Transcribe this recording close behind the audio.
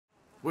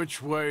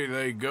Which way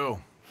they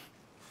go?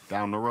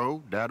 Down the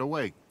road, that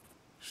way.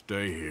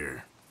 Stay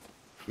here.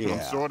 Yeah.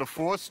 I'm sort of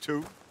forced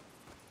to.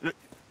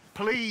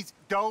 Please,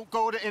 don't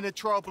go to any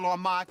trouble on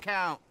my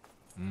account.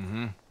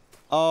 Mm-hmm.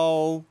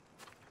 Oh,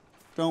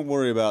 don't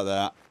worry about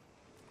that.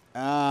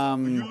 Are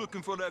you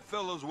looking for that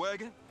fellow's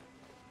wagon?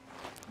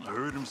 I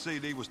heard him say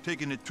they was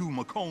taking it to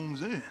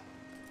McComb's Inn.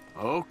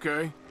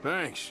 Okay,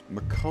 thanks.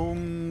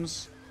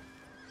 McComb's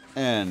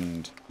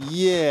End.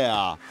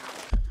 Yeah.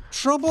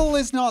 Trouble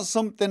is not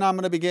something I'm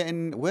going to be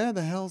getting... Where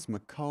the hell's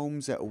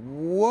McComb's End?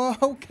 Whoa,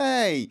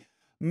 okay.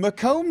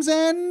 McComb's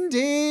End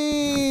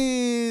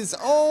is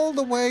all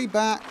the way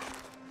back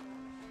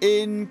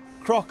in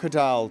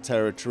crocodile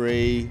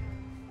territory.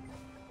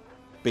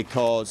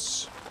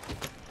 Because...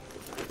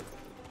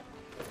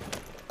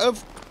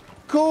 Of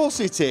course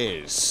it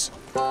is.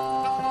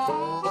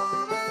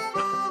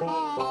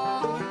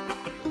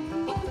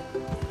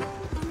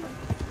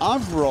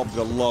 I've robbed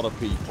a lot of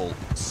people,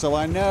 so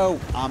I know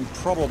I'm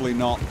probably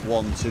not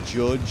one to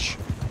judge.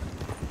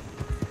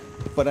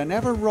 But I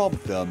never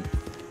robbed them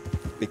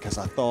because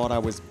I thought I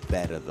was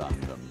better than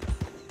them.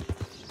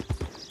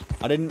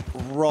 I didn't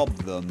rob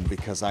them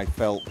because I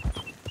felt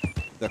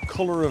the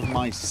colour of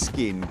my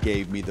skin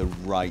gave me the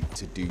right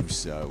to do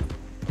so.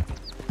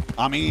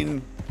 I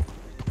mean,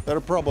 there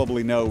are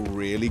probably no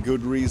really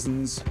good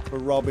reasons for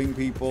robbing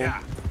people.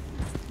 Yeah.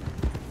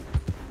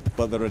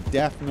 But there are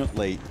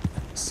definitely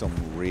some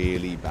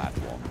really bad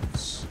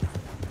ones.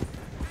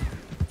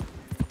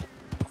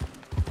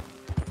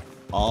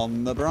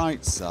 On the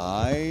bright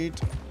side,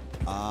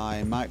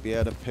 I might be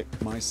able to pick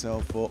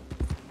myself up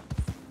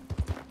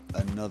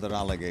another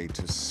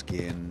alligator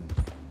skin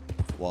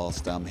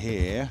whilst I'm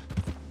here,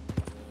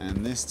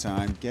 and this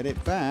time get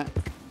it back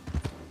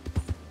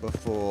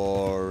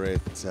before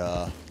it,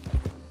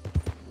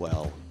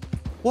 well...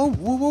 Whoa,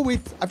 whoa, whoa,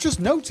 I've just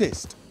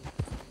noticed!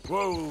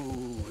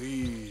 Whoa,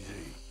 easy.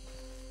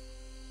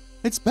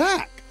 It's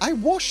back! I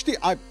washed it!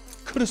 I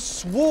could have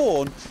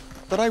sworn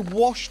that I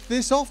washed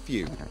this off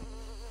you.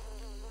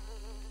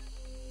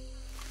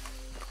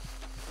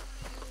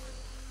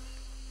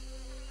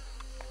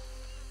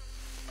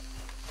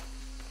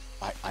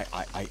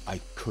 I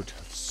could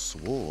have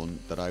sworn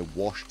that I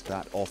washed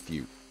that off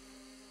you.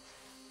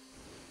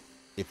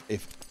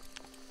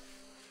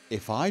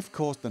 If I've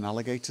caused an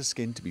alligator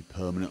skin to be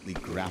permanently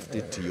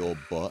grafted to your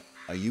butt,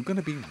 are you going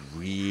to be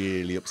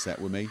really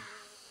upset with me?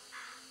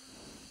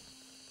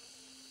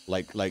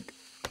 Like,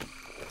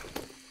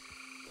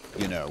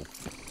 you know,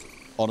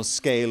 on a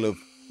scale of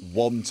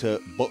 1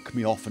 to buck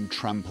me off and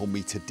trample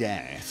me to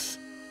death.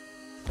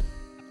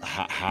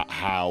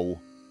 How?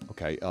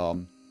 Okay,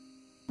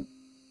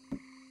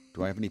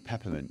 do I have any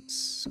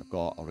peppermints? I've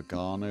got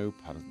oregano,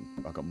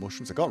 I've got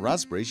mushrooms, I've got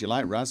raspberries. You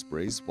like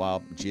raspberries?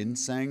 Wild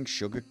ginseng,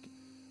 sugar.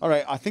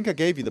 Alright, I think I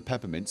gave you the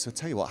peppermints, so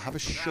tell you what, have a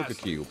sugar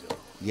cube.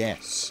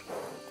 Yes.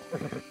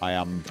 I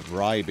am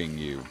bribing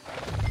you.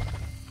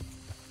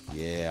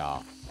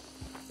 Yeah.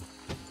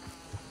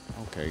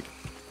 Okay.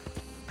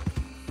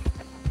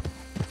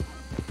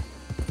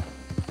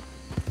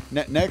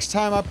 Next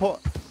time I put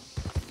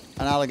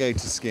an alligator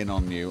skin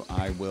on you,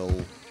 I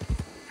will...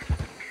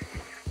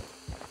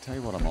 Tell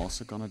you what I'm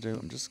also gonna do.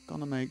 I'm just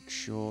gonna make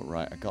sure...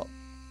 Right,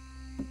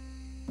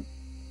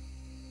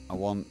 I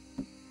want...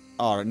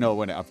 Oh, no,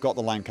 wait, I've got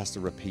the Lancaster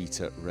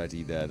repeater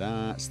ready there.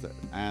 That's the...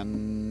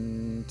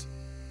 And...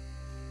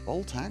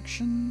 Bolt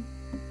action?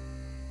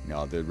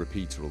 No, the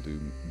repeater will do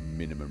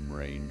minimum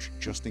range,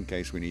 just in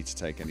case we need to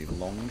take any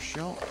long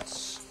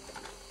shots.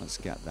 Let's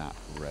get that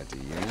ready,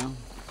 yeah?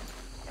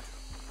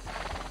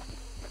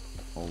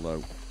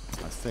 Although,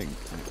 I think,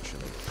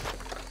 actually,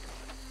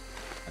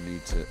 I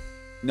need to...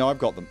 No, I've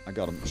got them. I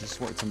got them. Just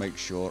wanted to make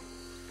sure.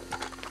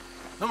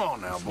 Come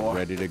on now, boy.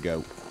 Ready to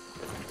go.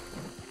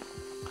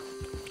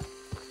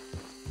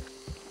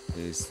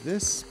 Is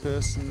this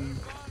person...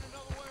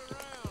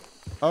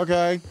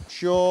 Okay,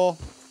 sure.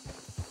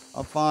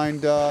 I'll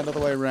find another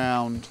way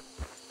around.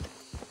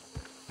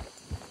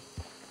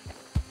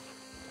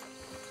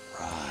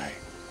 Right.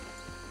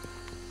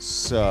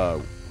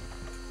 So.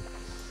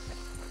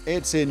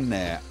 It's in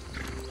there.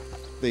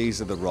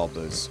 These are the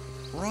robbers.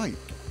 Right.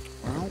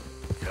 Well.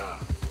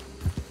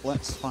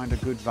 Let's find a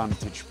good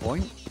vantage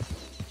point.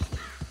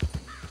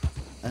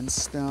 And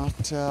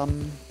start,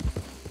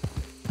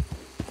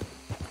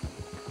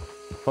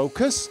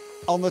 focus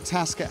on the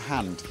task at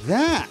hand.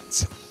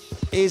 That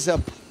is a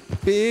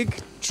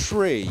big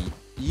tree.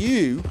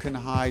 You can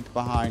hide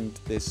behind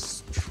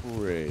this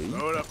tree.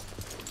 Load up.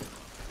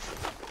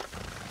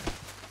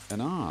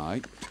 And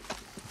I...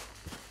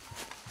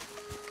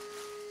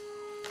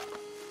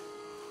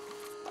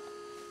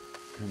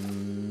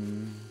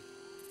 can...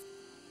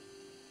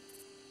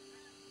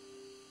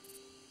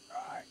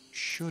 Right,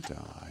 should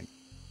I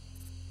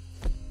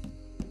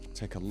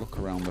take a look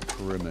around the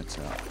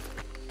perimeter?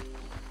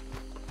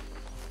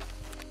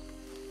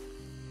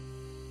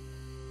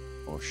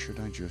 Or should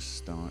I just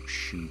start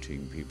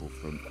shooting people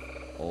from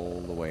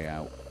all the way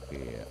out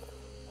here?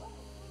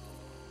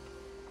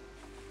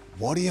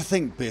 What do you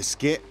think,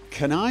 Biscuit?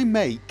 Can I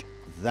make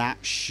that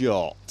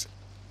shot?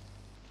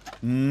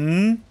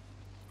 Hmm?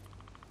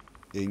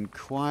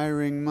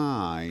 Inquiring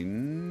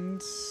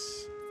minds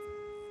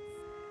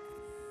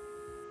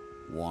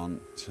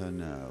want to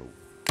know.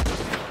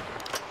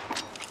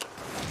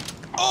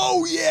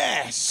 Oh,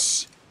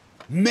 yes!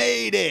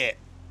 Made it!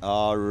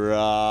 All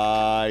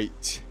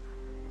right.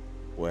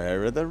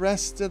 Where are the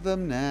rest of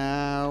them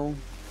now?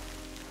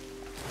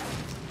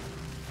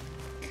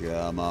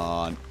 Come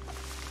on.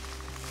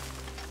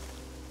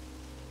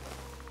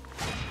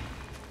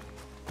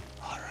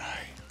 All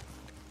right.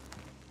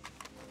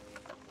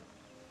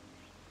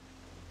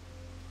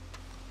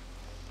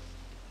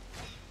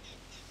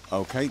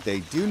 Okay, they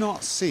do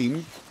not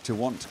seem to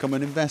want to come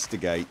and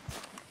investigate.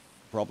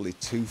 Probably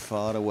too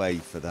far away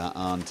for that,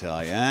 aren't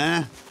I,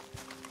 eh?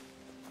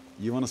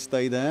 You want to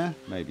stay there?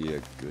 Maybe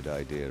a good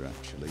idea,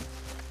 actually.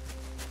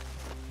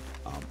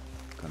 I'm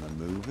gonna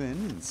move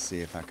in and see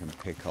if I can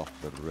pick off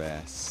the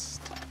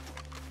rest.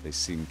 They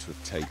seem to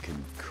have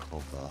taken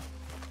cover.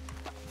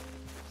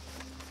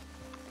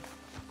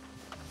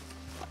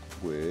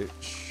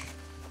 Which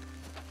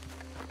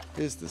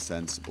is the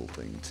sensible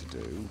thing to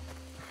do.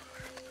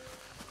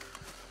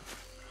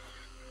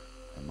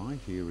 Am I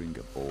hearing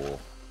a boar?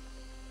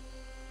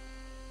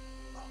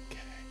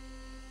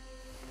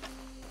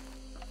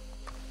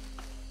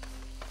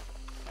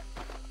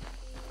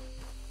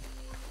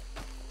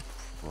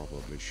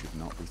 Probably should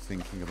not be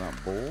thinking about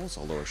boars,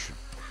 although I should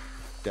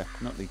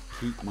definitely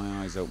keep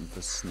my eyes open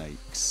for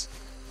snakes.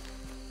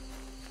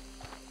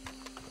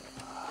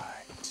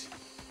 Right.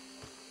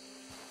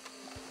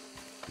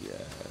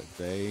 Yeah,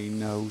 they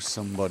know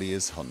somebody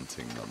is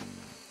hunting them.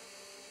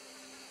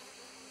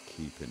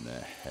 Keeping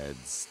their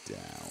heads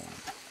down.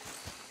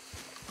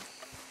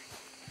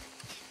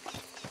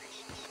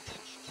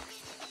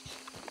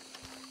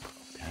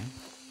 Okay.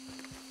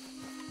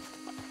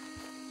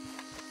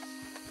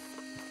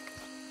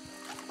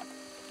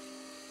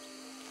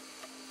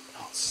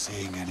 Not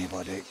seeing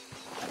anybody.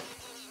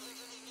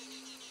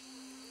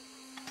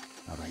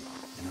 Alright,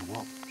 you know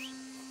what?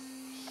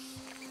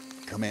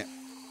 Come here.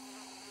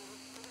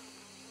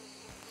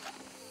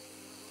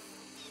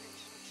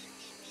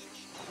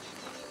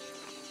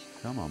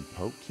 Come on,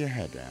 poke your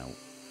head out.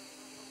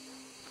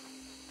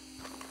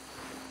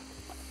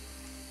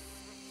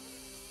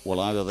 Well,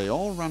 either they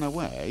all ran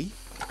away,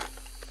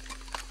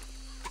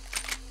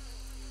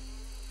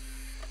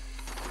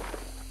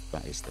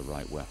 that is the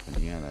right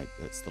weapon, yeah,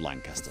 that's the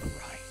Lancaster,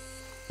 right.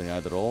 They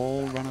either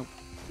all ran away.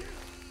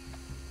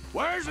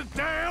 Where's the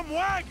damn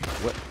wagon?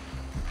 What?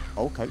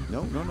 Okay,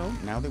 no,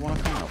 now they want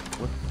to come out.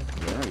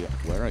 Where are you?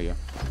 Where are you?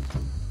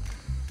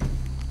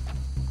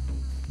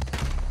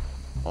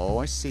 Oh,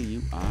 I see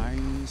you. I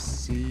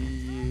see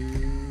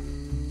you.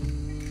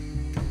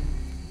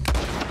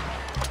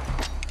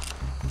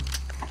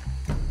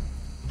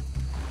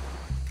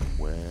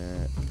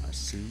 Where? I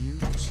see you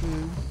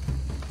too.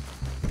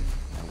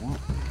 Now what?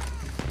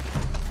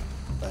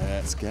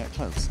 Let's get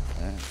closer.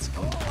 Let's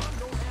go.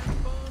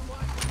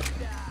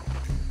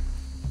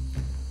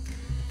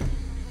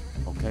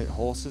 Okay,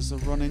 horses are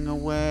running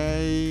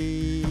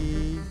away.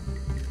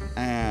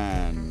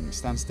 And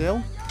stand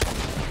still.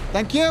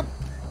 Thank you.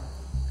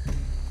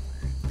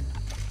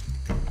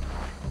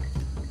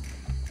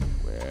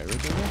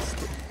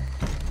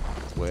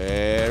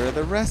 Where are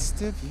the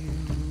rest of you?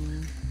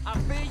 I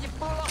feel you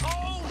full of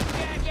holes,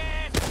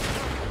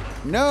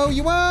 jackass! No,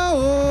 you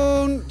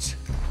won't!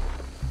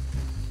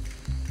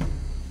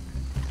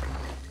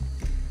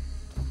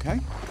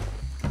 Okay.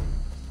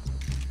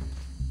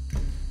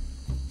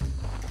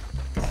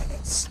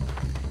 Let's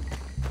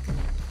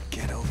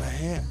get over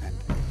here and...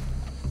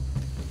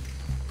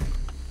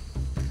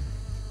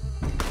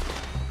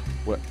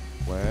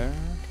 Where?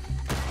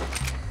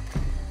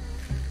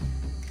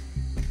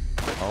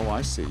 Oh,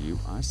 I see you.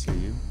 I see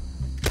you.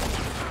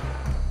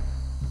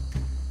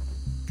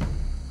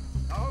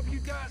 I hope you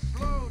got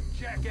slowed,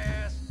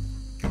 jackass!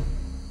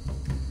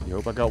 You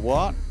hope I got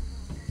what?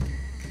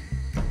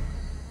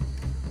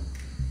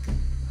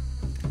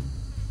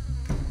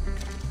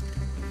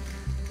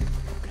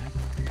 Okay.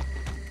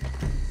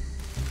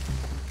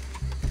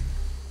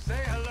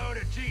 Say hello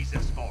to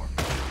Jesus for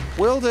me.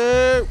 Will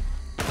do!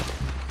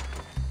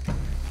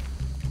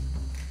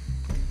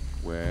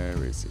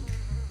 Where is he?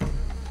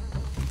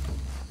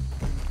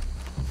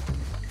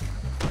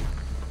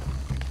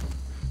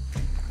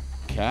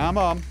 Come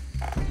on.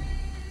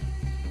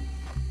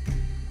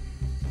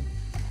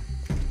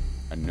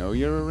 I know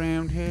you're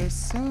around here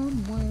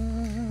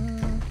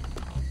somewhere.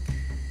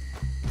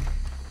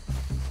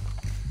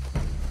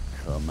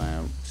 Come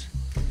out.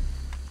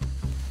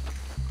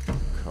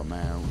 Come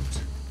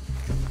out.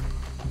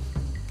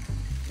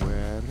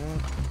 Wherever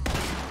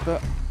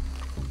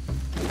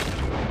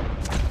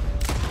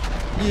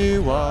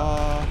you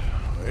are.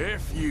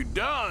 If you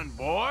done,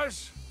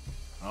 boys,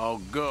 I'll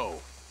go.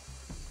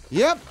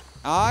 Yep.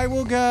 I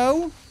will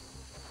go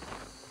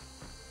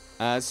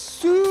as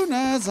soon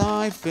as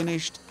I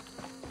finished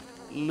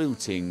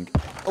looting.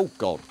 Oh,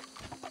 God.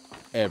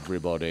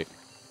 Everybody.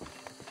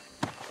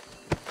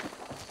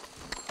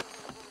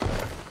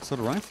 sort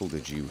of rifle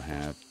did you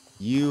have?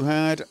 You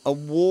had a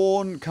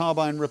worn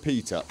carbine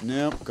repeater.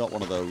 Nope, got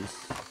one of those.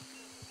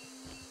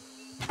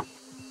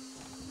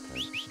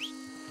 Okay.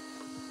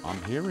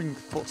 I'm hearing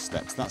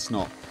footsteps. That's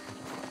not...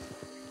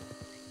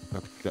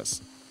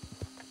 That's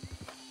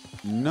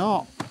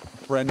not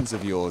friends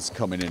of yours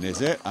coming in, is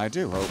it? I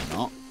do hope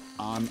not.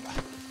 I'm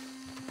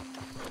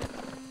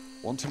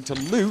wanting to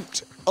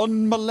loot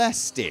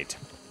unmolested.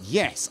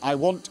 Yes, I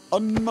want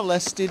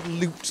unmolested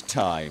loot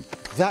time.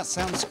 That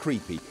sounds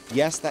creepy.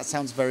 Yes, that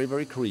sounds very,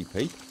 very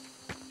creepy.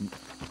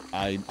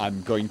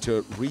 I'm going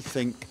to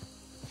rethink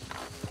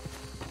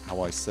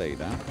how I say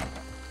that.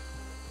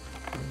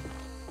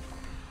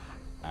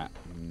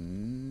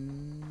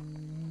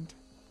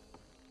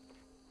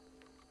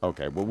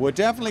 Okay, well, we're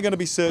definitely going to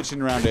be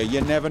searching around here.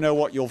 You never know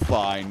what you'll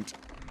find.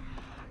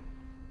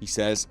 He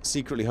says,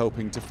 secretly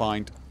hoping to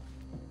find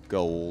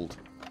gold.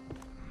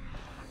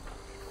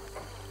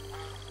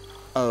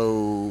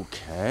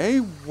 Okay,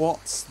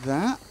 what's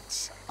that?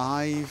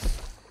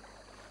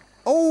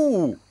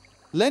 Oh!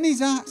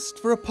 Lenny's asked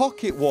for a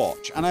pocket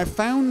watch, and I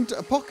found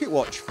a pocket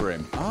watch for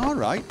him.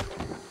 Alright.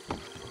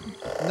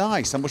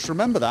 Nice, I must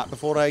remember that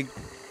before I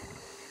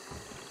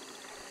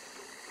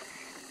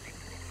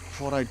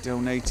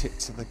donate it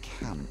to the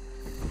camp.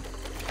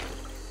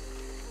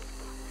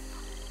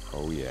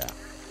 Oh yeah.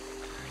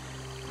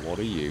 What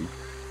are you?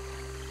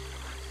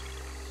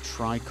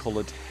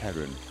 Tricolored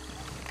heron.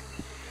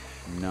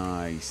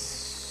 Nice.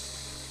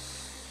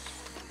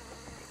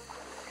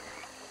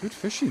 Good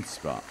fishing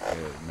spot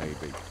here,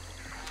 maybe.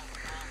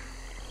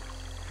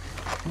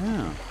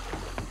 Yeah.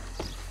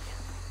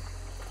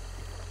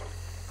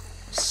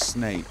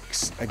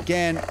 Snakes.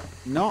 Again,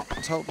 not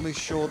totally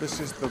sure this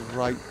is the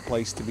right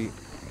place to be.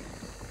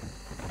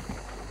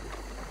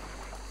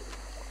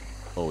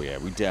 Oh yeah,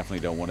 we definitely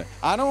don't want to.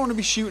 I don't want to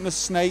be shooting a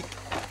snake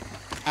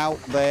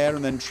out there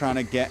and then trying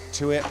to get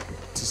to it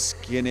to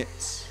skin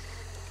it.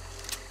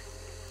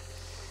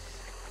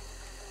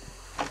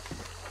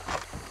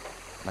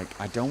 Like,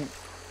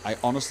 I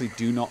honestly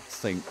do not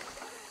think.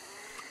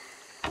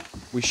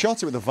 We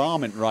shot it with a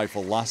varmint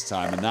rifle last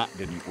time and that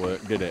didn't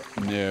work, did it?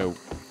 No.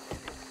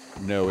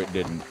 No, it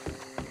didn't.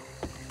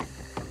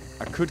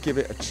 I could give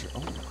it a oh,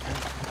 okay.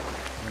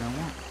 You know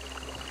what?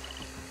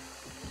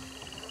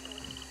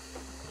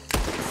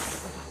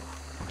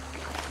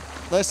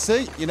 Let's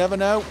see. You never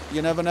know.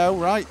 You never know,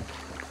 right?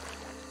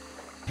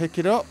 Pick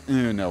it up.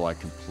 Oh, no, I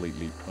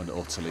completely and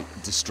utterly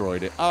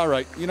destroyed it. All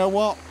right, you know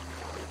what?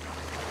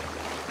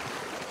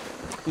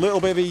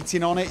 Little bit of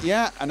eating on it,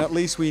 yeah, and at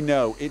least we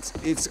know.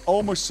 It's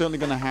almost certainly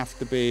going to have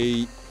to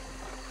be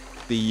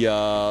the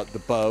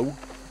bow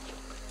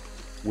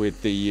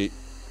with the...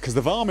 Because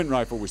the varmint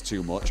rifle was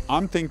too much.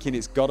 I'm thinking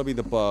it's got to be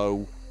the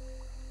bow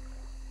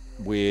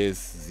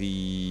with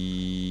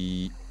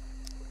the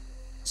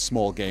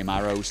small game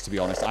arrows, to be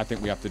honest. I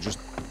think we have to just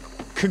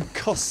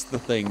concuss the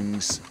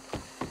things.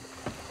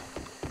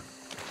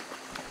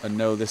 And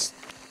no, this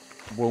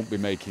won't be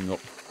making up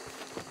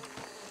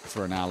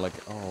for an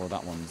alligator. Oh,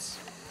 that one's...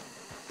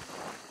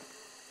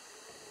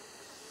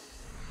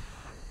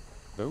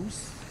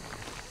 Those?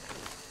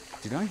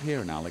 Did I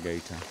hear an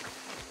alligator?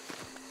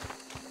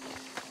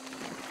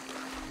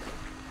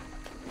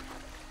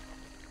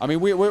 I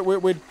mean, we're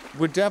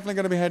definitely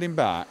going to be heading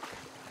back.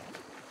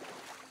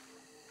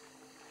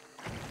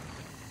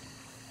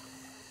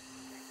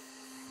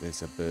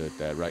 There's a bird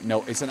there, right?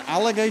 No, it's an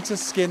alligator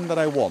skin that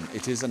I want.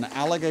 It is an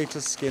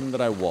alligator skin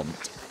that I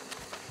want.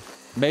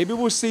 Maybe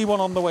we'll see one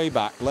on the way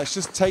back. Let's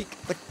just take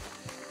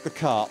the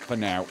cart for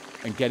now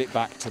and get it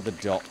back to the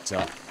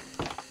doctor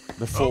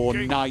before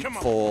night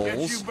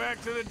falls. Get you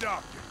back to the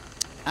doctor.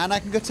 And I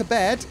can go to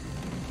bed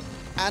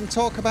and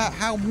talk about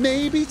how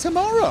maybe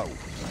tomorrow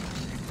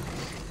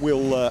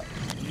we'll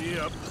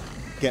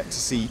get to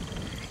see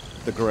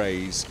the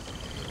Greys'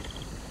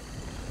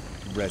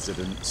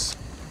 residence.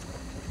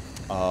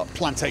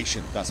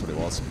 Plantation, that's what it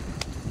was.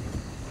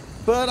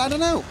 But I don't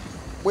know.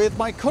 With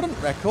my current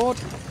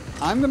record,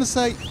 I'm going to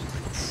say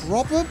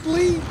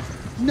probably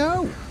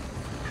no.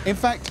 In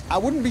fact, I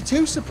wouldn't be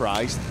too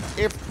surprised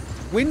if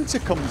winter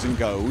comes and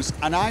goes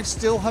and I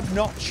still have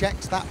not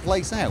checked that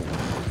place out.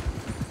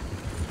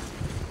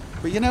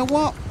 But you know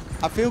what?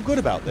 I feel good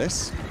about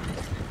this.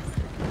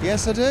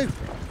 Yes, I do.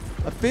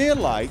 I feel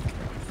like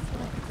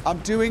I'm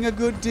doing a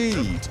good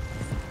deed.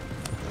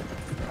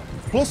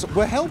 Plus,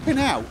 we're helping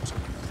out.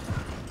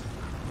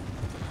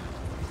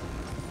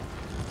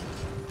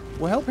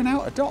 We're helping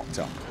out a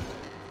doctor.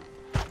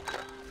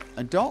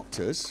 And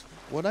doctors,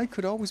 well, they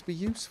could always be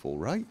useful,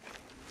 right?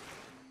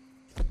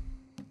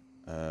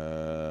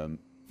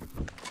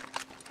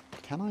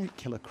 Can I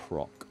kill a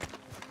croc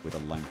with a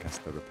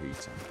Lancaster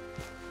repeater?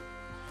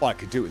 Oh, I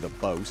could do it with a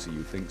bow, so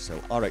you think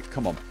so. All right,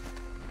 come on.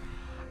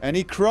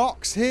 Any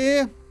crocs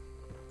here?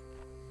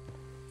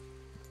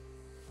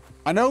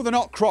 I know they're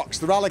not crocs,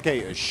 they're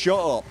alligators. Shut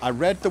up. I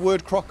read the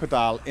word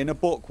crocodile in a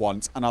book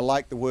once, and I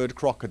like the word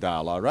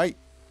crocodile, all right?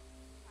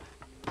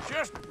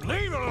 Just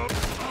leave it alone.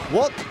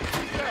 What? What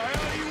the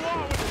hell you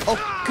want with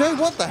Okay,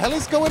 what the hell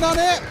is going on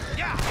here?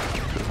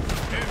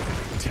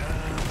 Every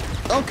time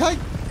Okay.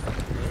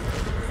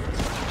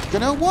 You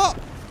know what?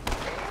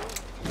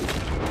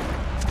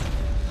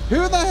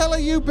 Who the hell are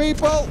you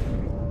people?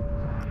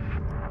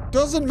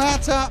 Doesn't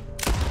matter.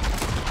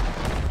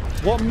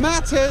 What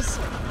matters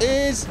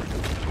is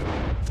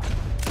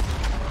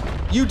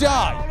you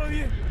die. All of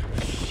you?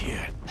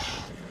 Shit.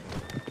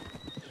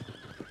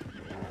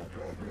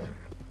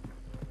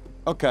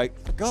 Okay,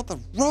 got the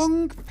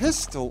wrong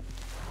pistol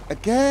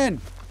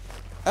again.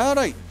 All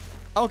right.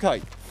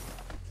 Okay.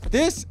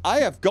 This,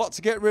 I have got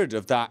to get rid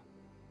of that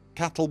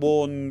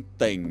cattle-worn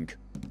thing.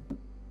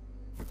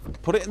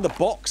 Put it in the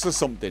box or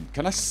something.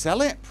 Can I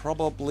sell it?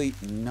 Probably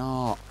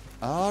not.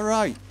 All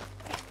right.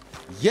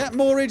 Yet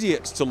more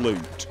idiots to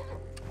loot.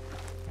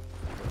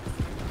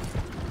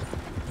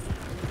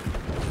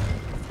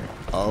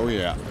 Oh,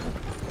 yeah.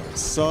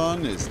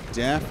 Sun is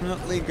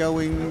definitely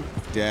going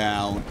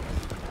down.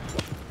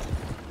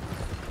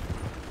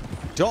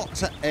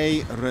 Dr.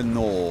 A.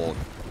 Renaud.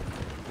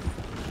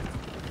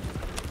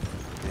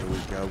 There we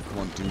go. Come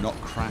on, do not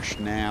crash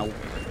now.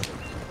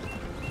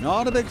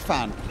 Not a big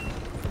fan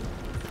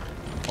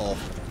of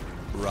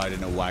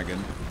riding a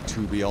wagon,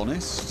 to be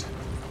honest.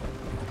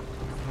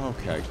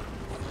 Okay.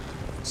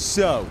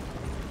 So,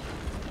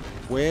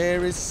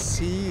 where is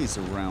he? He's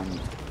around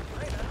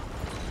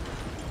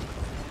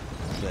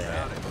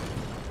there.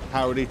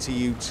 Howdy to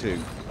you too.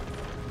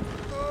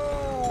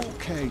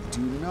 Okay,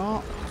 do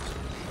not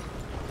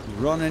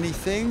run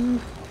anything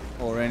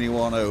or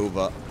anyone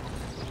over.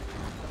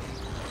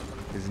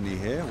 Isn't he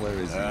here? Where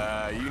is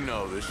he? You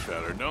know this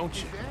feller, don't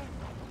you?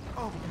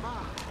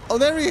 Oh,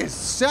 there he is,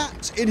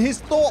 sat in his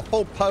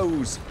thoughtful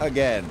pose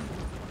again.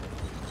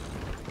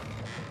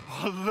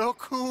 Oh,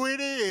 look who it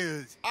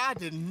is. I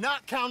did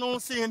not count on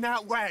seeing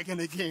that wagon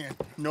again.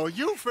 Nor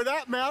you, for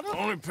that matter.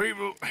 Only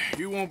people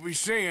you won't be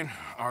seeing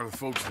are the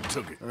folks that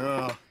took it.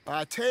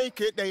 I take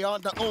it they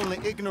aren't the only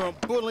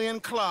ignorant bullying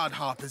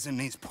clodhoppers in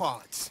these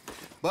parts.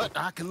 But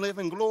I can live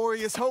in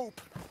glorious hope.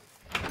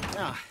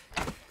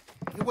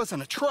 It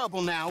wasn't a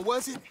trouble now,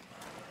 was it?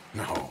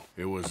 No,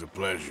 it was a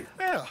pleasure.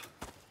 Well,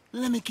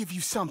 let me give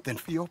you something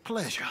for your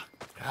pleasure.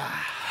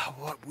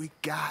 What we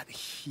got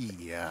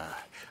here?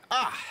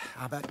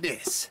 How about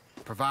this?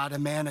 Provide a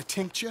man a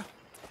tincture,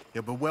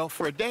 he'll be well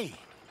for a day.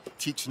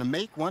 Teach him to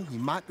make one, he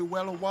might be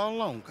well a while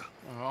longer.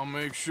 I'll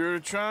make sure to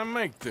try and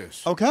make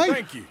this. Okay.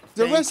 Thank you.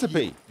 The Thank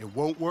recipe. you. It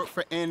won't work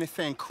for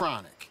anything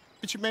chronic,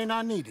 but you may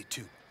not need it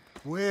to.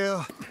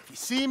 Well, if you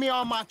see me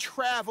on my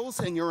travels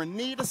and you're in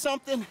need of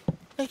something,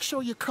 make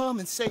sure you come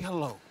and say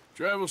hello.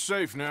 Travel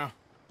safe now.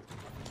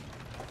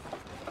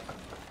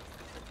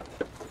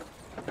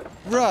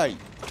 Right.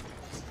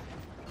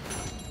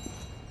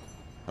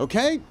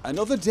 Okay,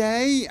 another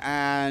day,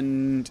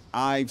 and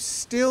I've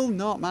still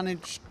not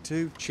managed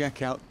to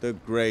check out the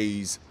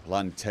Gray's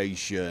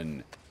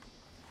plantation.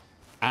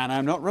 And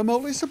I'm not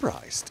remotely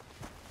surprised.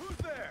 Who's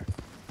there?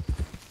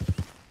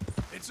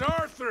 It's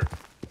Arthur.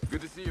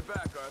 Good to see you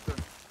back, Arthur.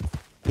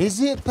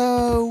 Is it,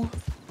 though?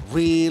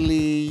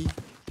 Really?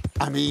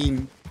 I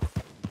mean,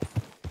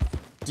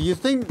 do you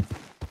think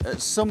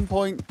at some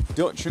point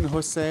Dutch and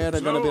Hussein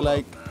are going to be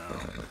like,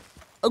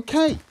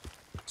 okay,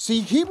 so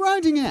you keep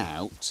riding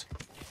out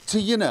to,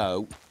 you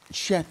know,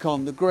 check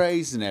on the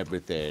Greys and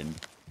everything,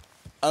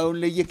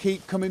 only you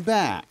keep coming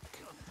back.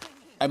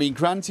 I mean,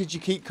 granted,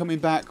 you keep coming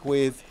back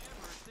with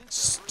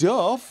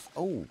stuff.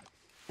 Oh,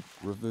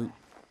 reboot.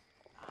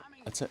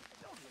 That's it.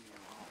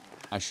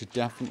 I should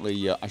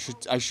definitely, I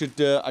should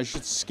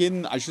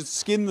skin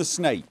the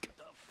snake.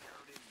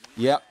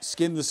 Yep,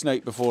 skin the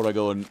snake before I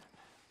go and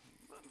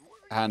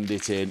hand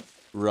it in.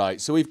 Right,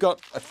 so we've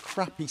got a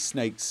crappy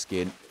snake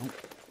skin. Oh.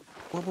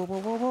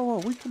 Whoa.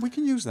 We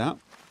can use that.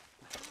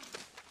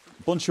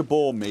 Bunch of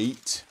boar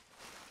meat.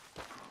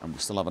 And we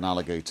still have an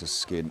alligator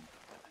skin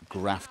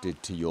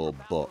grafted to your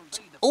butt.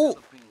 Oh,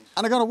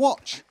 and I got a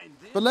watch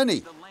for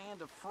Lenny.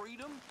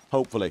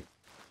 Hopefully.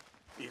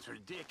 It's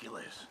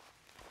ridiculous.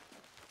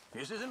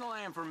 This isn't a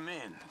land for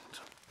men. It's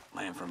a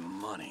land for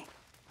money.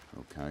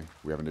 Okay,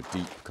 we're having a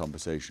deep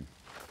conversation.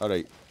 All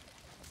right.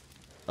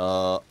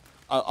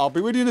 I'll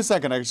be with you in a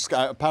second.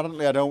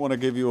 Apparently, I don't want to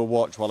give you a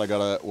watch while I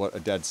got a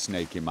dead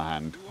snake in my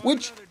hand,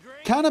 which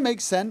kind of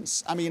makes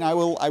sense. I mean, I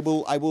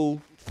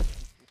will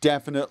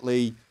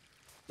definitely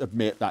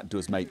admit that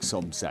does make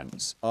some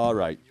sense. All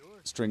right,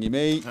 stringy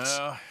meat. It's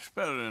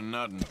better than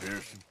nothing,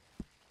 Pearson.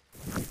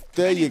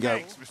 There you go.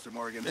 Thanks, Mr.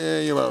 Morgan.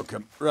 You're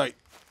welcome. Right,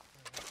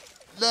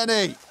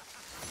 Lenny,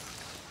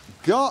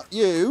 got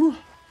you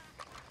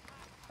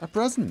a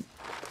present.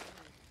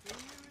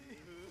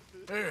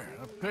 Here,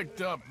 I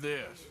picked up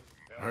this.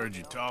 I heard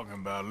you talking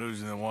about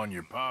losing the one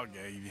your pa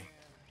gave you.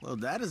 Well,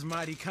 that is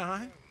mighty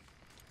kind.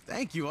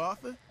 Thank you,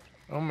 Arthur.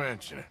 Don't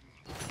mention it.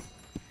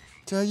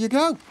 There you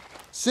go.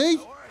 See?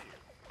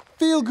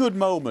 Feel-good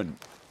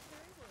moment.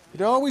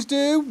 You'd always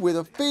do with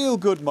a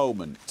feel-good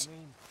moment.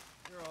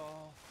 You're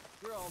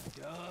all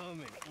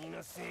dumb and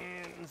innocent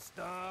and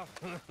stuff.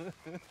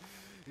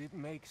 It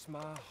makes my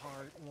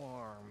heart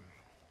warm.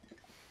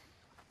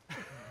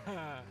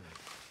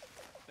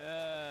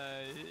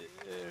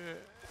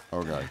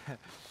 Okay.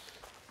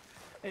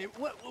 Hey,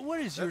 what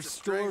is your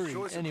story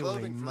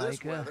anyway,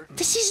 Micah?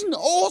 This is an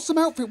awesome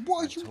outfit.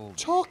 What are you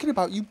talking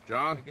about? You...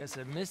 John? I guess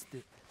I missed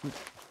it.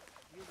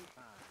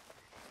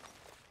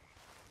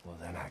 Well,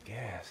 then I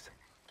guess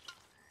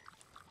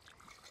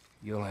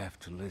you'll have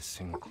to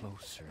listen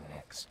closer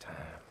next time.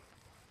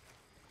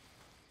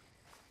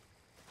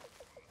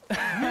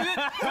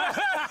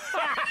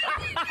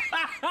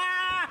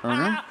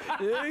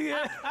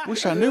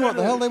 Wish I knew what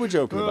the hell they were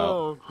joking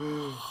about.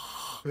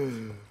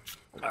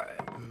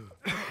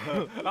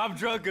 I'm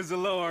drunk as a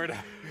lord.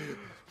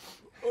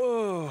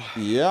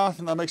 Yeah, I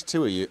think that makes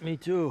two of you. Me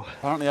too.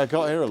 Apparently I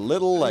got here a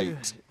little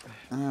late.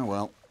 Ah,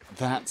 well,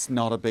 that's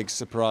not a big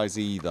surprise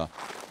either.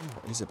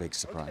 It is a big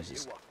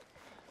surprise.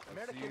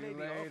 America may be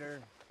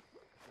later.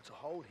 It's a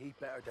whole heap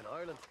better than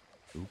Ireland.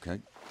 Okay.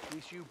 At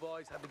least you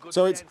boys had the good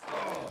So it's sense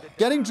to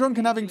getting drunk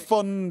and having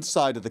fun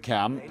side of the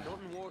camp. Ain't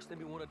nothing worse than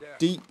be one of their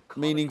Deep,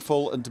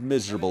 meaningful and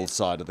miserable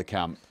side of the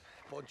camp.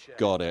 bunch of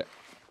Got it.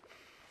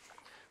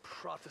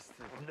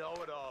 Protestant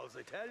know-it-alls,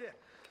 I tell you.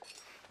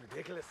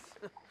 Ridiculous.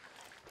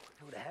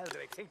 Who the hell do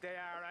they think they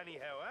are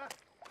anyhow, huh?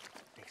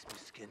 Makes my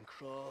skin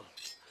crawl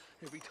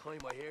every time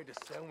I hear the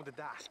sound of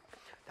that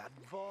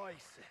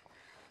voice.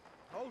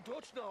 Oh,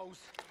 Dutch knows.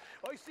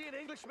 I see an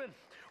Englishman.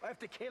 I have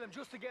to kill him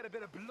just to get a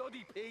bit of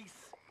bloody peace.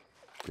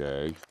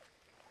 Okay.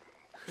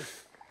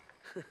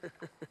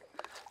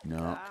 No,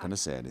 not gonna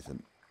say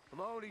anything.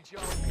 I'm only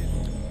joking.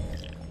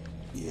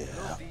 Yeah.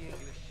 Love the English.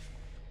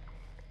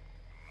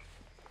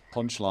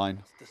 Punchline.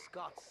 It's the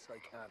Scots I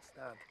can't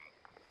stand.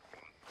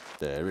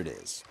 There it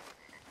is.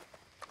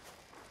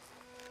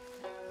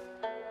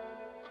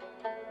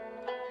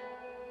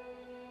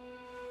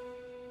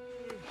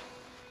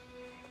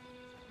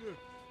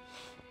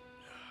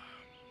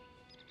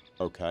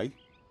 Okay.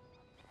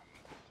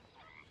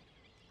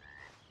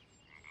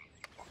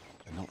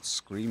 They're not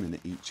screaming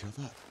at each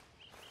other.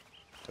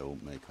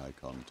 Don't make eye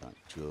contact,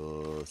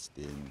 just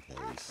in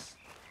case.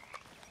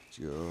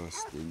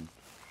 Just in...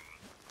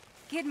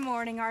 Good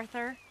morning,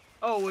 Arthur.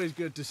 Always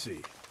good to see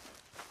you.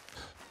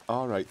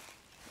 All right.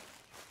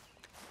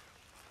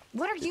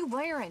 What are you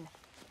wearing?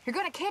 You're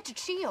gonna catch a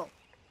chill.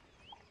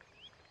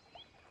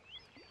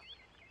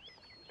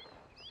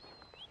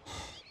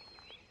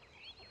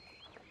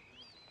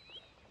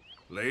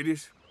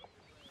 Ladies?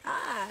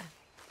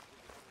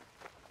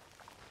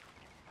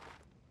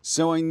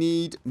 So I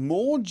need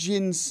more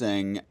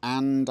ginseng,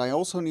 and I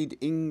also need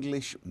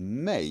English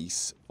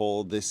mace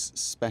for this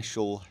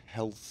special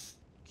health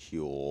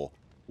cure.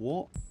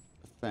 What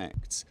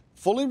effects?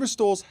 Fully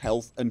restores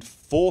health and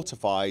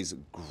fortifies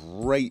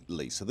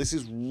greatly. So this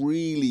is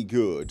really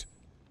good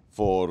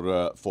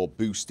for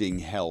boosting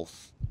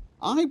health.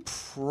 I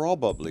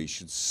probably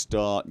should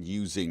start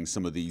using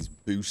some of these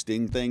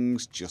boosting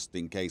things just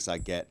in case I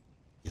get,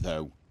 you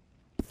know,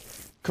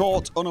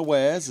 caught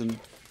unawares and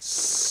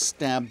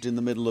stabbed in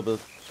the middle of a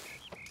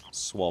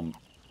swamp.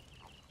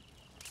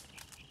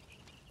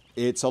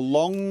 It's a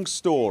long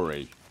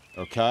story,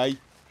 okay?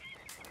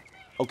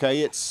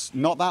 Okay, it's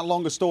not that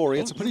long a story.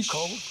 It's a pretty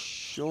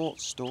short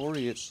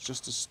story. It's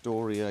just a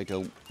story I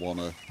don't want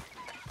to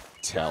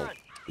tell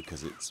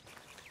because it's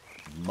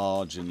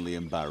marginally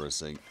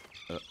embarrassing.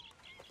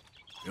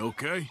 You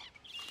okay?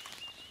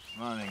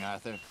 Morning,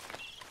 Arthur.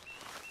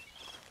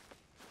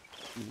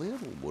 A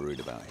little worried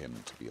about him,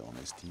 to be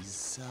honest.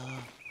 He's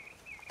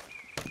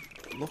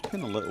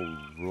looking a little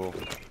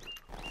rough.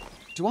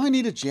 Do I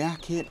need a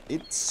jacket?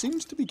 It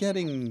seems to be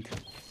getting...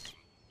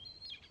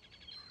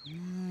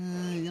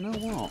 you know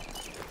what?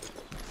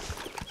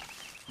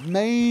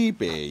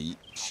 Maybe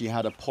she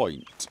had a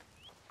point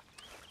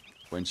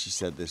when she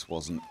said this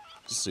wasn't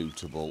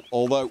suitable.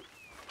 Although,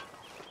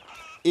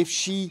 if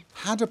she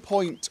had a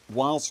point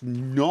whilst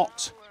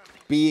not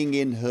being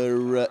in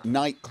her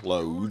night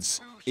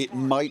clothes, it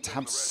might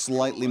have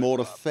slightly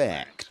more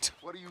effect.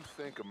 What do you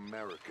think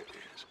America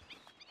is?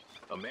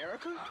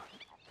 America?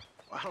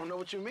 I don't know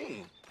what you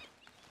mean.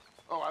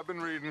 Oh, I've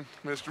been reading,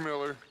 Mr.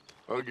 Miller.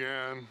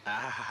 Again.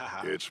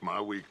 It's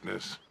my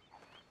weakness.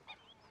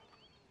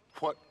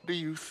 What do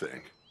you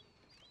think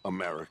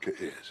America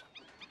is?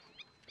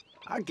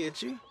 I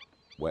get you.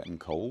 Wet and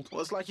cold?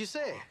 Well, it's like you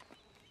said.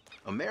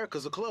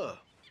 America's a club.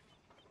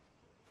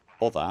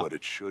 Or that. What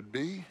it should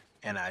be?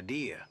 An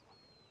idea.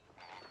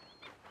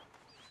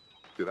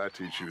 Did I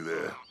teach you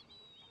that?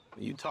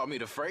 You taught me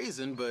the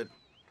phrasing, but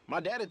my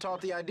daddy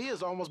taught the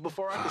ideas almost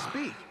before I could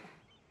speak.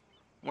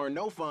 Weren't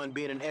no fun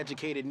being an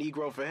educated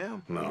Negro for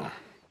him. No.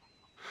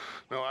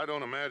 No, I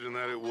don't imagine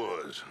that it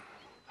was.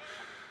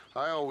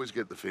 I always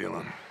get the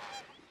feeling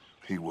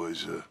he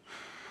was a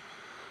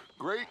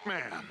great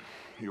man,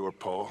 your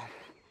Paul.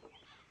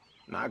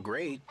 Not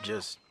great,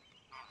 just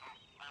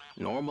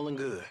normal and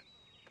good.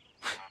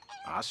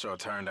 I sure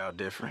turned out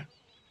different.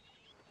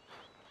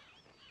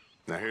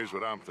 Now, here's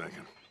what I'm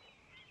thinking.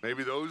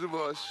 Maybe those of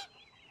us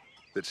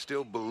that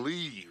still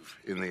believe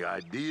in the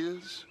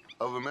ideas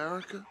of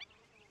America,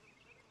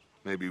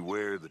 maybe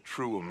we're the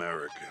true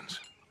Americans.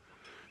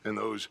 And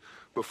those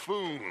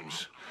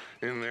buffoons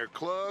in their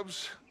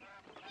clubs,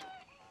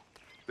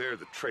 they're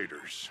the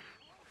traitors.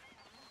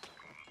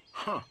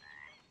 Huh.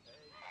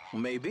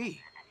 Well,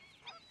 maybe.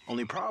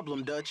 Only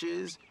problem, Dutch,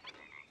 is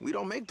we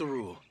don't make the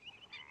rule.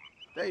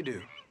 They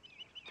do.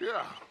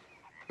 Yeah,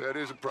 that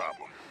is a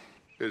problem,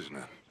 isn't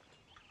it?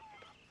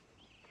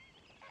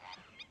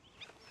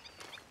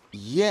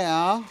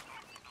 Yeah.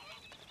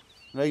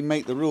 They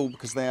make the rule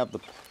because they have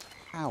the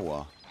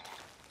power.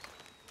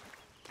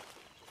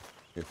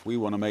 If we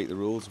want to make the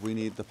rules, we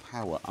need the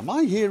power. Am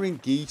I hearing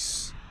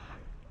geese?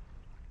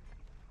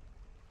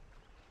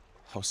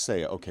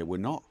 Hosea. Okay, we're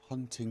not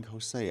hunting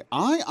Hosea.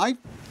 I'm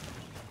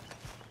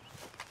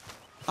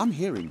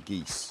hearing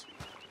geese.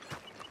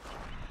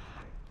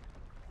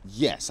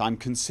 Yes, I'm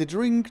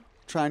considering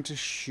trying to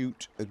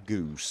shoot a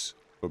goose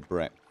for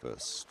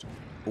breakfast.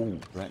 Oh,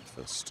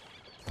 breakfast.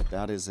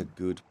 That is a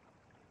good...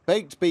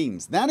 Baked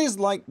beans. That is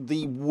like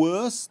the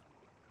worst...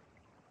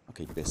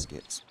 Okay,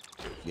 biscuits.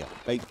 Yeah,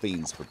 baked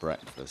beans for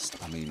breakfast.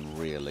 I mean,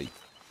 really.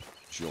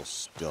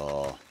 Just,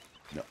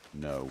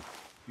 no.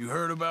 You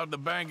heard about the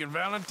bank in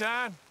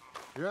Valentine?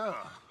 Yeah,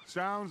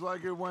 sounds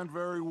like it went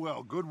very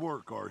well. Good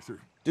work,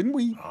 Arthur. Didn't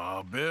we?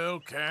 Oh, Bill,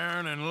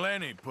 Karen, and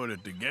Lenny put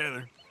it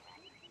together.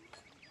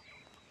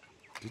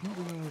 Didn't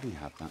we already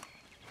have that?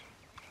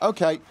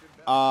 Okay,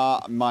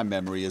 my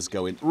memory is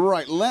going.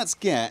 Right, let's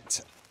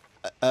get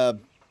a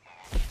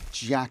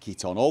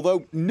jacket on.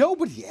 Although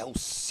nobody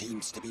else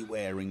seems to be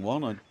wearing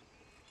one. A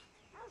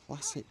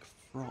classic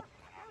frock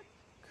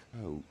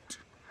coat.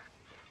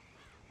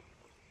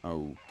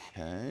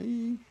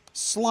 Okay.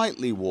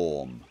 Slightly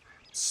warm.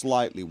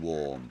 Slightly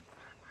warm.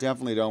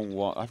 Definitely don't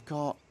want... I've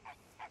got...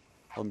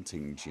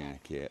 hunting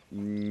jacket.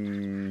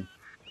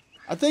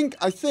 I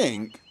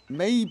think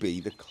maybe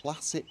the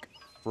classic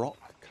frock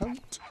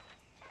coat.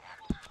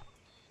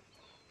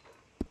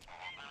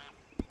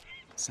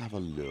 Let's have a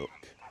look.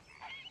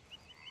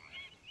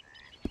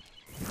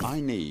 I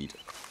need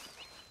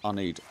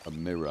a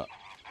mirror.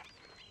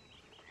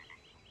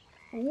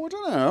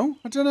 Oh,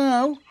 I don't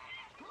know.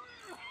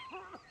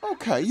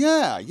 Okay,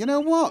 yeah, you know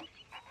what?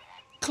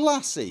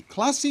 Classy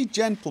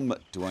gentleman.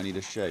 Do I need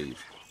a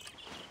shave?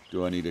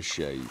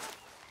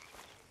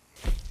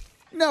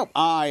 No,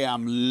 I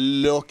am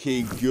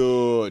looking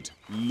good.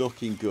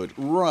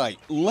 Right,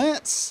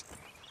 let's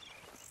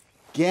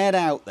get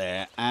out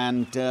there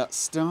and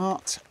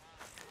start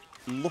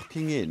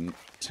looking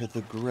into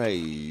the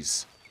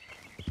greys.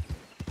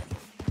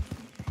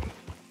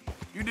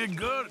 You did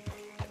good,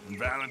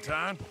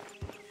 Valentine.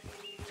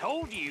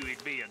 Told you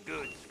it'd be a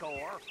good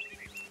score.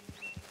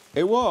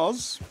 It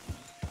was.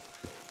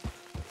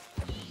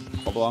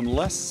 Although I'm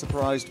less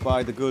surprised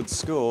by the good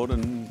scored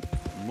and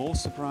more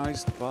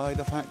surprised by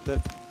the fact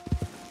that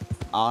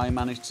I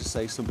managed to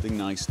say something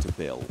nice to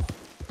Bill.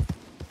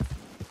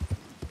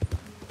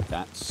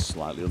 That's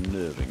slightly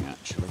unnerving,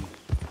 actually.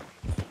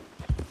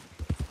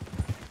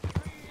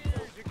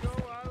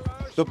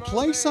 The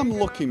place I'm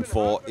looking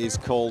for is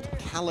called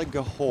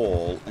Callagher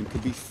Hall and can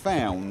be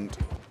found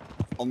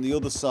on the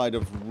other side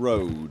of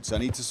roads. I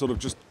need to sort of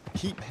just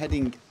keep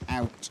heading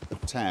out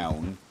of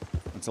town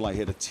until I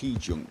hit a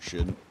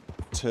T-junction,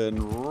 turn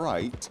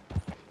right,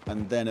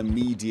 and then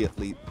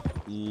immediately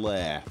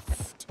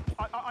left.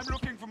 I'm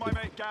looking for my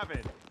mate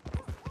Gavin.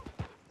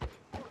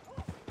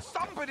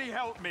 Somebody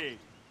help me!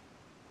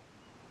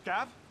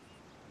 Gav?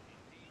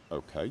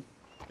 Okay.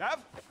 Gav?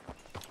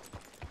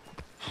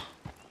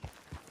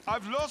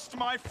 I've lost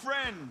my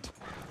friend.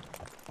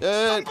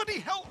 Somebody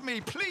help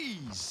me,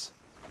 please!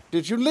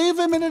 Did you leave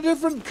him in a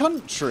different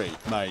country,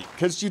 mate?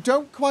 Because you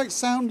don't quite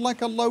sound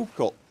like a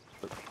local.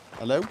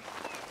 Hello?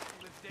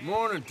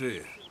 Morning to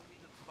you.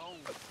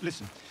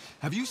 Listen,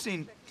 have you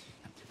seen...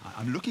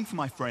 I'm looking for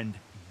my friend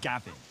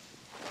Gavin.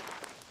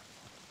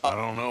 I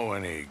don't know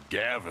any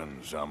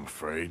Gavins, I'm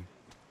afraid.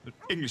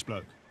 English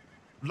bloke.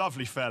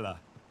 Lovely fella.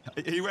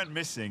 He went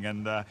missing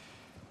and now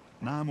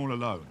I'm all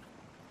alone.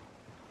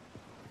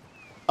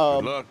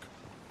 Good luck.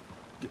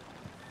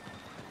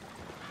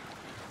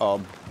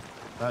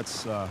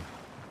 That's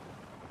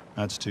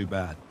too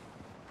bad.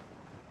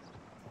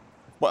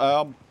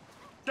 Well,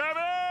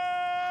 Gavin!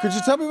 could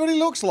you tell me what he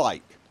looks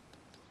like?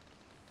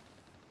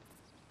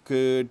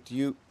 Could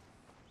you...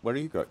 Where are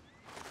you going?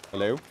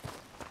 Hello?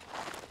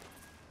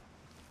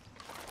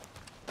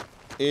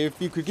 If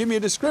you could give me a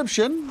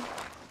description...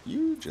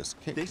 You just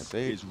kicked a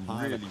big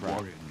pile of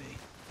crap. Worrying me.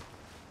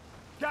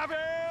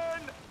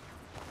 Gavin!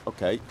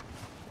 Okay.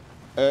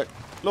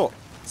 Look,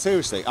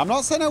 seriously, I'm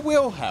not saying I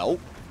will help.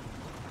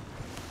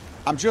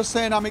 I'm just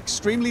saying I'm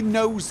extremely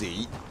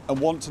nosy and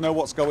want to know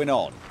what's going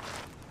on.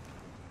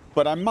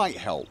 But I might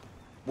help.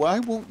 Why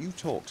won't you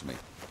talk to me?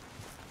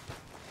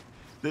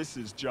 This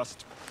is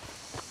just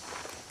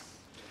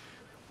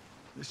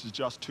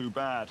too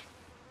bad.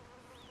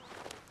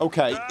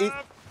 Okay,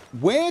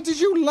 where did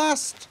you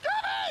last...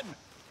 Gavin!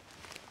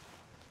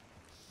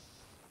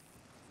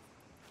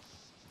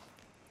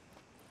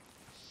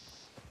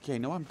 Okay,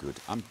 no, I'm good.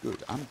 I'm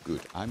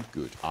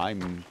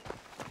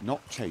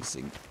not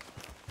chasing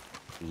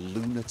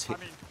lunatic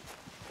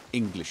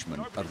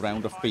Englishmen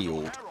around a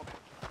field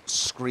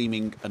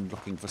screaming and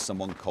looking for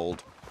someone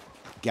called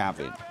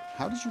Gavin.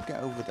 How did you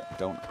get over there?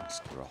 Don't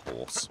ask for a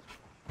horse.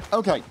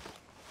 Okay.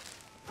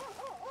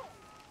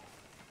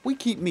 We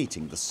keep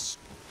meeting the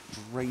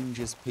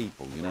strangest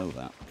people, you know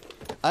that.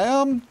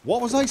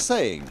 What was I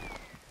saying?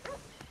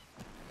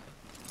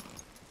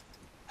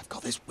 I've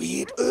got this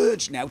weird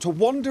urge now to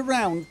wander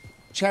around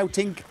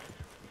shouting,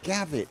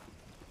 Gavin.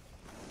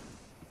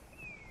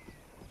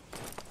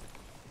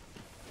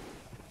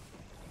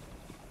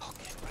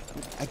 Okay,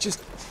 I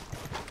just...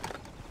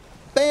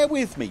 Bear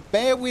with me,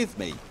 bear with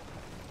me.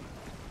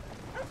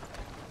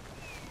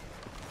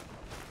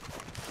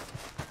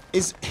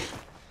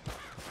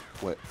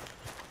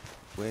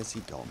 Where's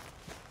he gone?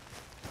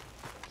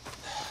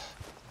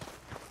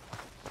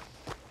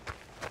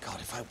 God,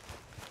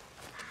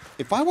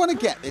 if I want to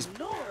get this...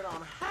 Lord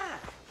on high.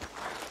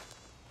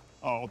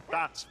 Oh,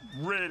 that's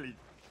really...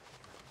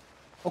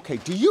 Okay,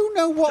 do you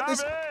know what Gavin!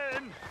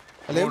 this...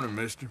 Hello? Morning,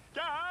 mister.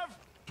 Gav!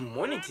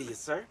 Morning to you,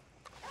 sir.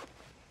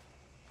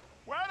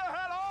 Where the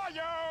hell are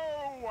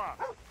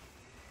you?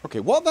 Okay,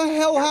 what the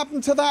hell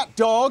happened to that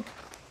dog?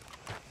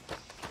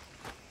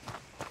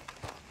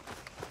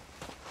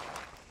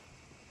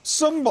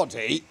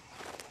 Somebody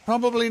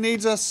probably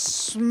needs a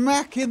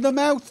smack in the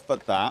mouth for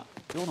that.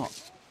 You're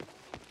not.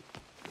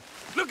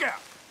 Look out!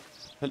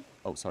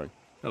 Oh, sorry.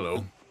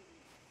 Hello.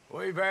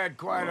 We've had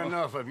quite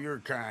enough of your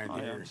kind I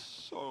here. am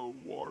so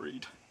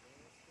worried.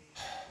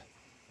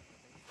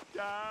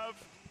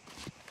 Gav!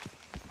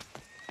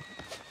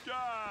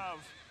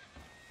 Gav!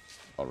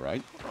 All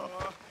right.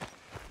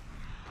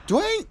 Do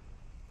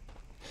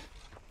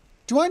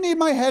I need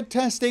my head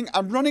testing?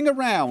 I'm running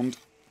around.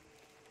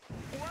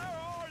 Where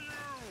are you?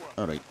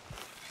 All right.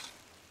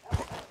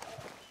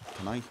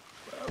 Can I?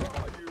 Where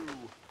are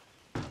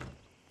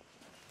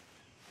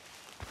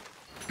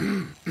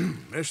you?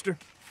 Mister?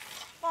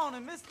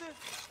 Morning, mister.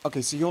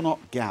 Okay, so you're not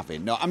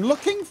Gavin. No, I'm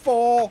looking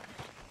for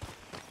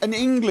an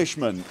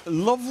Englishman.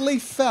 Lovely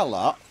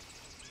fella.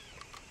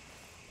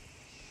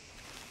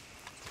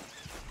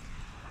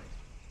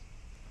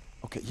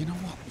 Okay, you know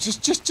what?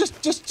 Just,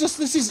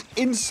 this is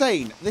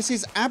insane. This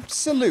is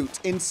absolute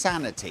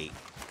insanity.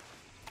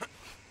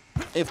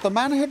 If the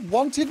man had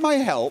wanted my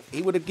help,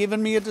 he would have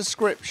given me a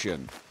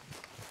description.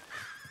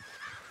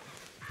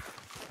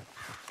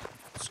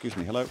 Excuse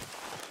me, hello?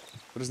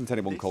 But isn't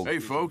anyone called... Hey,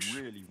 folks.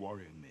 Really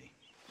worrying me.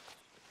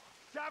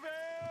 Gavin!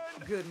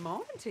 Good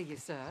morning to you,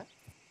 sir.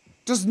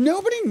 Does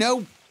nobody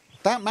know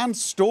that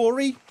man's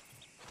story?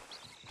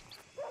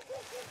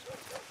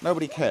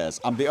 Nobody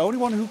cares. I'm the only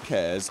one who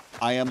cares.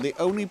 I am the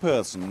only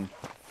person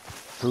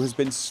who has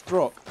been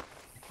struck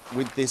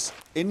with this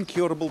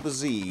incurable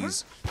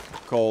disease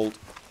called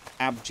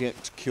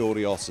abject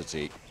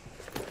curiosity.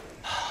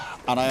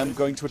 And I am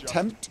going to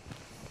attempt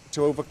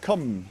to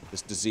overcome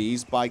this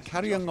disease by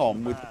carrying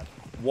on with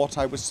what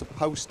I was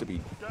supposed to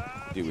be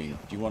doing.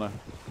 Do you want to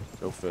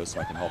go first so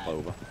I can hop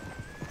over?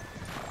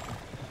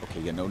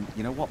 Okay, you know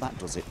what? That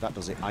does it. That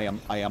does it. I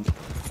am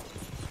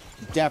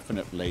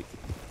definitely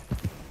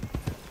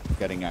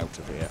getting out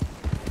of here.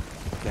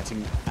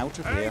 Getting out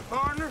of here.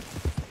 Partner.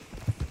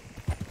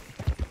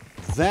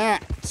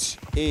 That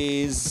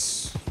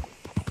is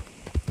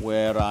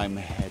where I'm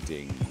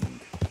heading.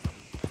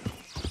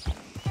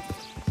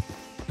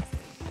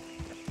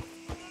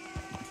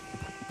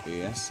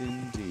 Yes,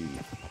 indeed.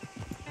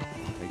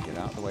 Okay, get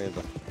out of the way of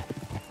the...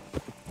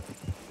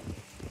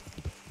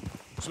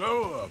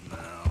 Slow up now.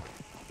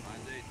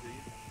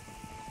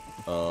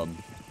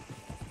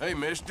 Hey,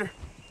 mister.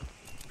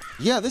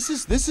 Yeah, this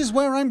is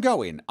where I'm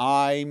going. Did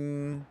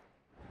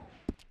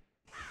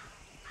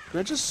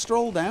I just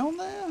stroll down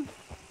there?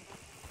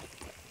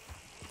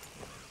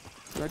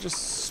 Did I just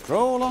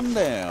stroll on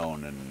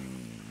down and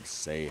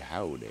say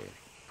howdy?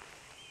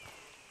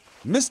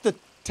 Mr.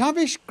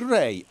 Tavish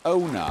Gray,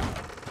 owner.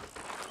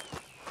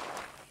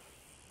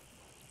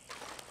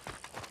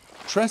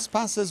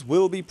 Trespassers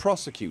will be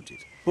prosecuted,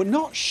 but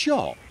not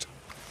shot.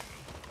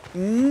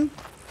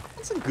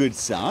 That's a good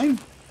sign.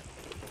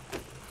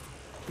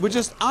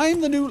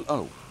 I'm the new...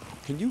 Oh,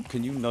 can you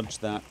nudge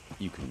that?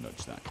 You can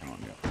nudge that, can't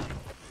you?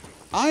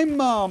 I'm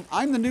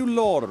the new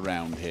lord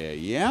around here,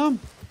 yeah?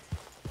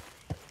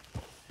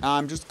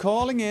 I'm just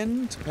calling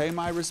in to pay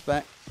my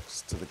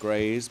respects to the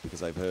Greys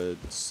because I've heard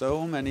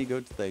so many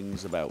good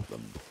things about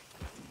them.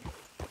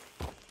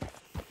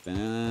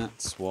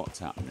 That's what's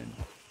happening.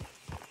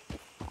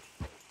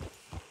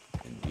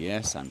 And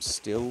yes, I'm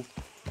still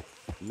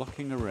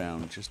looking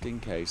around just in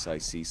case I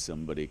see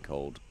somebody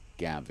called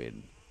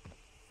Gavin.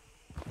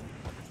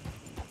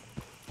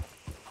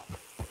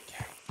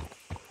 Okay.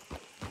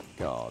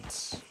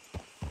 Guards.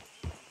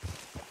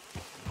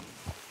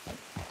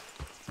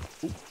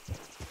 Ooh.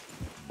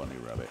 Bunny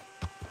rabbit.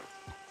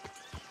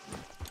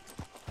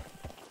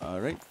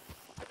 Alright.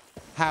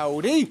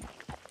 Howdy!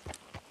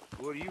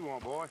 What do you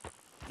want, boy?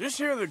 This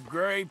here the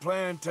Gray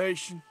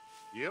plantation?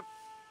 Yep.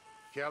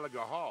 Caliga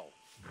Hall.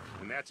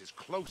 And that's as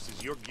close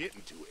as you're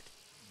getting to it.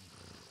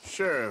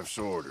 Sheriff's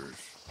orders.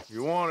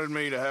 You wanted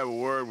me to have a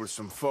word with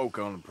some folk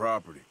on the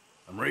property.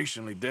 I'm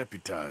recently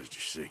deputized,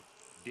 you see.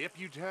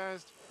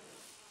 Deputized?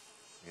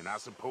 And I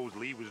suppose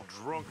Lee was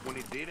drunk when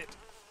he did it?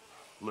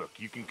 Look,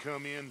 you can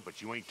come in,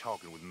 but you ain't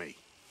talking with me.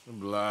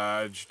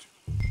 Obliged.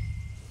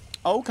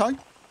 Okay.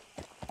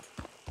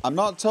 I'm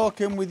not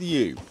talking with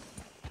you.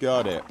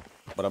 Got it.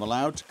 But I'm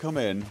allowed to come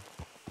in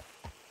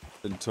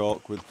and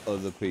talk with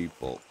other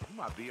people. You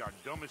might be our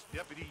dumbest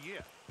deputy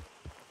yet.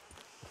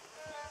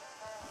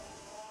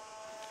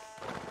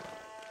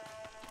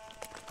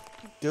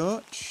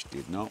 Dutch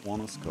did not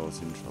want us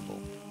causing trouble.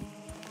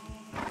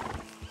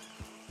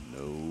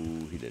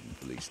 No, he didn't.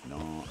 At least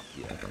not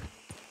yet.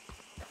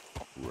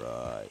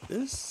 Right.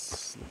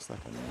 This looks like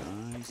a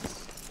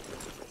nice...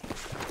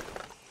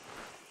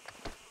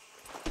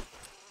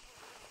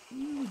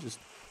 Just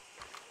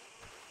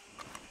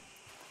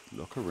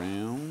look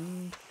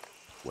around.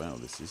 Wow,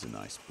 this is a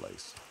nice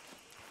place.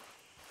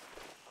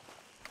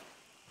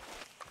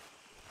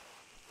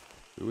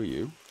 Who are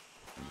you?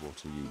 And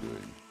what are you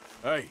doing?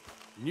 Hey,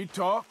 can you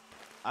talk?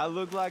 I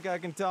look like I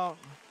can talk.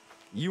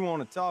 You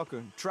want to talk?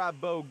 Try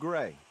Bo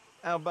Gray,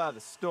 out by the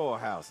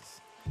storehouses.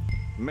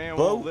 Man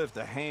won't lift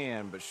a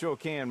hand, but sure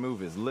can move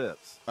his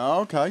lips.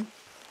 Okay.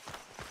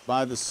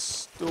 By the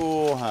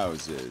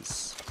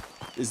storehouses.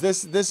 Is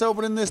this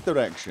open in this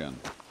direction?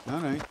 All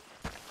right.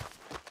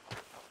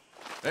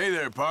 Hey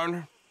there,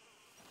 partner.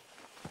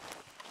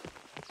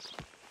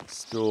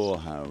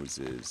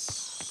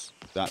 Storehouses.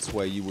 That's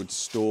where you would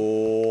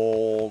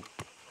store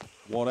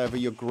whatever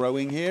you're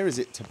growing here. Is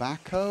it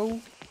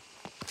tobacco?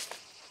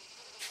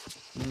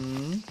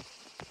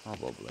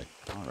 Probably.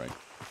 All right.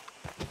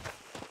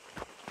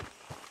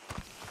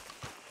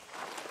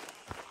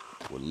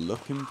 We're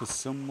looking for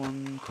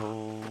someone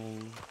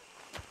called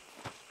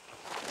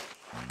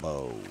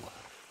Bo.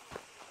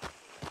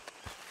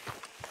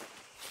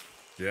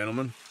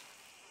 Gentlemen.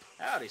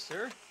 Howdy,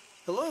 sir.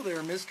 Hello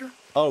there, mister.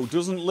 Oh,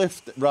 doesn't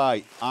lift...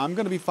 Right, I'm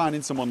going to be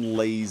finding someone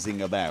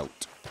lazing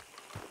about.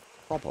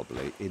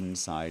 Probably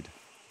inside.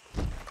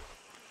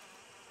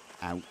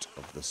 Out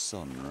of the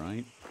sun,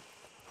 right?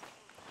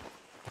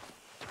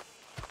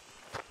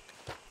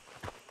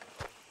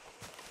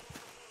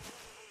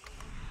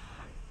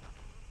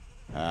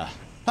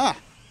 Ha!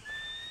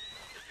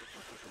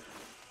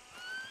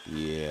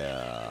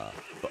 Yeah.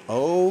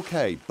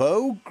 Okay,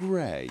 Bo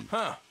Gray.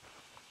 Huh.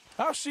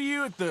 I'll see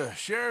you at the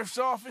sheriff's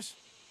office.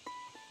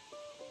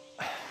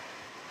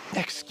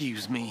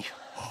 Excuse me,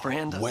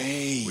 friend.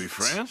 Wait. We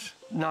friends?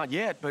 Not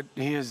yet, but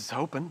here's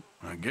hoping.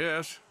 I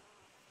guess.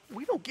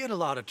 We don't get a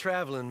lot of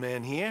traveling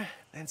men here,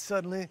 and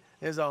suddenly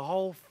there's a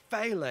whole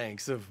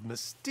phalanx of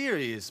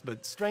mysterious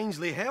but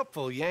strangely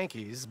helpful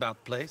Yankees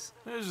about the place.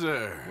 Is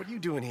there? What are you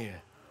doing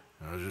here?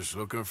 I was just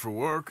looking for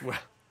work. Well,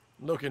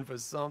 looking for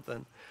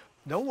something.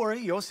 Don't worry,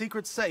 your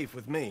secret's safe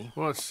with me.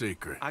 What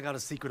secret? I got a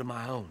secret of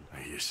my own.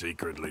 Are you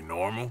secretly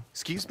normal?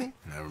 Excuse me?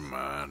 Never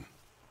mind.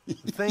 The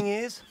thing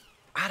is,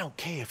 I don't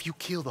care if you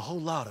kill the whole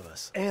lot of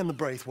us, and the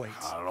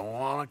Braithwaites. I don't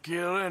want to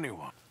kill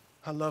anyone.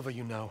 I love her,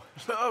 you know.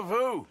 Love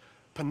who?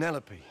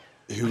 Penelope.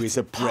 Who is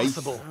a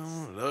Possible.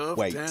 Love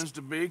Wait. tends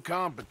to be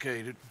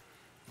complicated.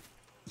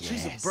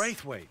 She's a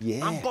Braithwaite.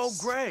 Yes. I'm Bo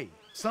Gray,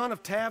 son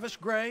of Tavish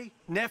Gray,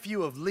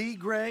 nephew of Lee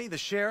Gray, the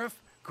sheriff,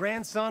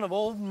 grandson of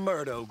old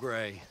Murdo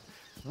Gray.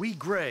 We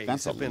Grays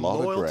That's have a been lot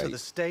of loyal to Gray. the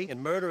state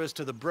and murderous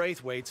to the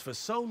Braithwaites for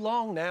so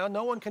long now,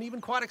 no one can even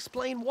quite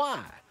explain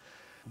why.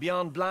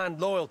 Beyond blind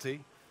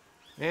loyalty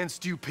and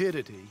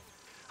stupidity,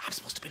 I'm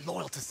supposed to be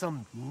loyal to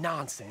some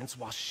nonsense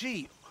while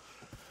she's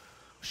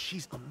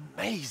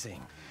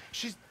amazing.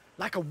 She's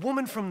like a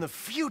woman from the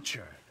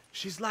future.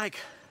 She's like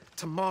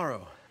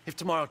tomorrow, if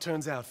tomorrow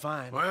turns out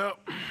fine. Well,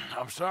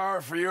 I'm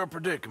sorry for your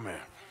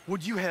predicament.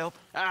 Would you help?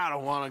 I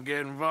don't want to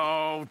get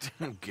involved.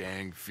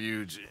 Gang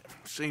feuds.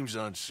 Seems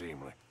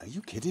unseemly. Are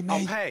you kidding me?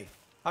 I'll pay.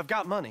 I've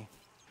got money.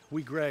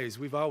 We Grays,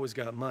 we've always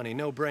got money.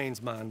 No brains,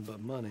 mind,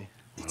 but money.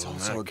 It's Well, in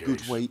also a that good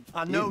case- way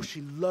I know in.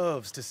 she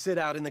loves to sit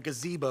out in the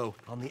gazebo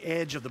on the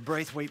edge of the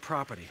Braithwaite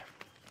property.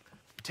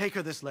 Take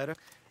her this letter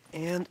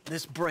and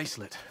this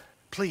bracelet,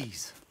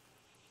 please.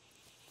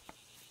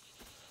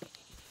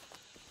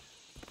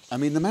 I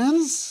mean, the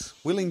man's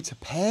willing to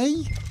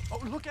pay?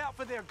 Oh, look out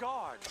for their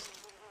guards.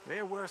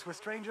 They're worse with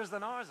strangers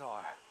than ours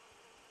are.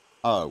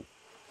 Oh.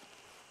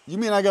 You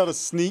mean I gotta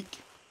sneak?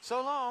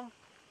 So long,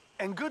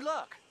 and good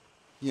luck.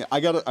 Yeah, I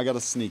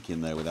gotta sneak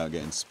in there without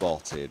getting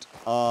spotted.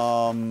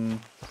 Right.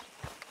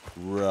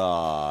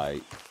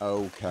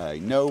 Okay,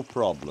 no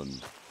problem.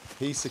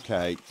 Piece of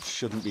cake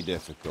shouldn't be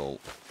difficult.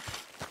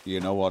 You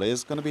know what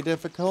is gonna be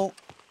difficult?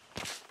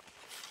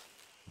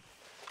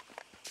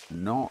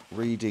 Not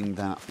reading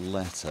that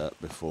letter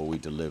before we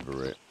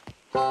deliver it.